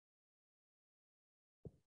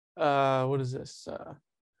What is this?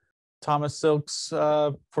 Thomas Silk's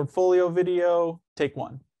portfolio video, take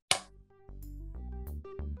one.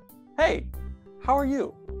 Hey, how are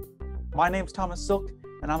you? My name's Thomas Silk,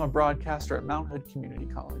 and I'm a broadcaster at Mount Hood Community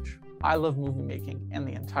College. I love movie making and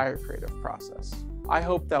the entire creative process. I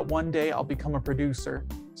hope that one day I'll become a producer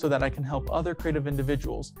so that I can help other creative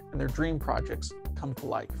individuals and their dream projects come to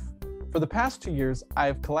life. For the past 2 years, I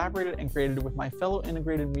have collaborated and created with my fellow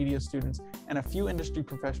integrated media students and a few industry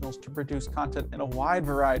professionals to produce content in a wide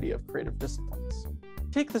variety of creative disciplines.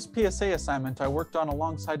 Take this PSA assignment I worked on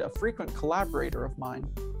alongside a frequent collaborator of mine,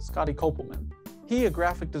 Scotty Copalman. He, a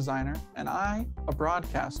graphic designer, and I, a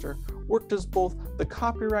broadcaster, worked as both the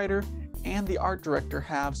copywriter and the art director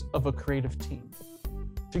halves of a creative team.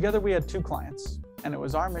 Together we had 2 clients, and it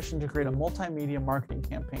was our mission to create a multimedia marketing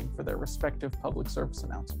campaign for their respective public service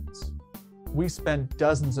announcements. We spent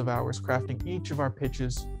dozens of hours crafting each of our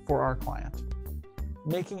pitches for our client,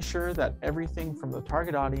 making sure that everything from the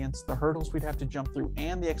target audience, the hurdles we'd have to jump through,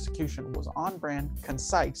 and the execution was on brand,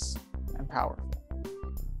 concise, and powerful.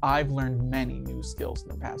 I've learned many new skills in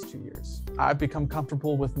the past 2 years. I've become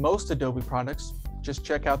comfortable with most Adobe products. Just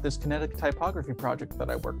check out this kinetic typography project that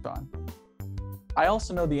I worked on. I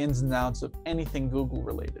also know the ins and outs of anything Google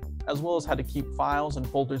related, as well as how to keep files and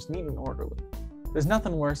folders neat and orderly. There's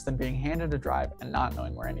nothing worse than being handed a drive and not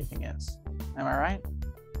knowing where anything is. Am I right?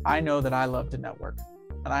 I know that I love to network,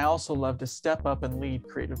 and I also love to step up and lead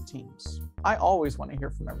creative teams. I always want to hear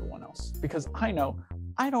from everyone else, because I know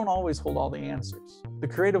I don't always hold all the answers. The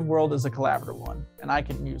creative world is a collaborative one, and I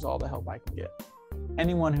can use all the help I can get.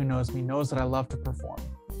 Anyone who knows me knows that I love to perform.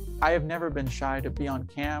 I have never been shy to be on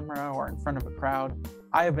camera or in front of a crowd.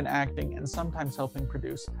 I have been acting and sometimes helping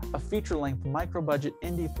produce a feature-length micro-budget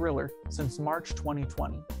indie thriller since March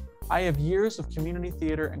 2020. I have years of community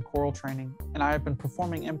theater and choral training, and I have been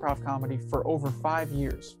performing improv comedy for over 5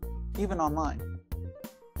 years, even online.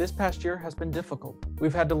 This past year has been difficult.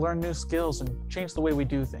 We've had to learn new skills and change the way we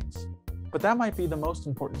do things. But that might be the most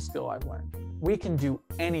important skill I've learned. We can do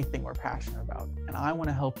anything we're passionate about, and I want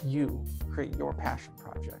to help you create your passion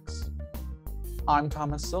projects. I'm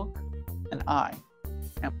Thomas Silk, and I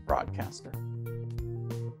am a broadcaster.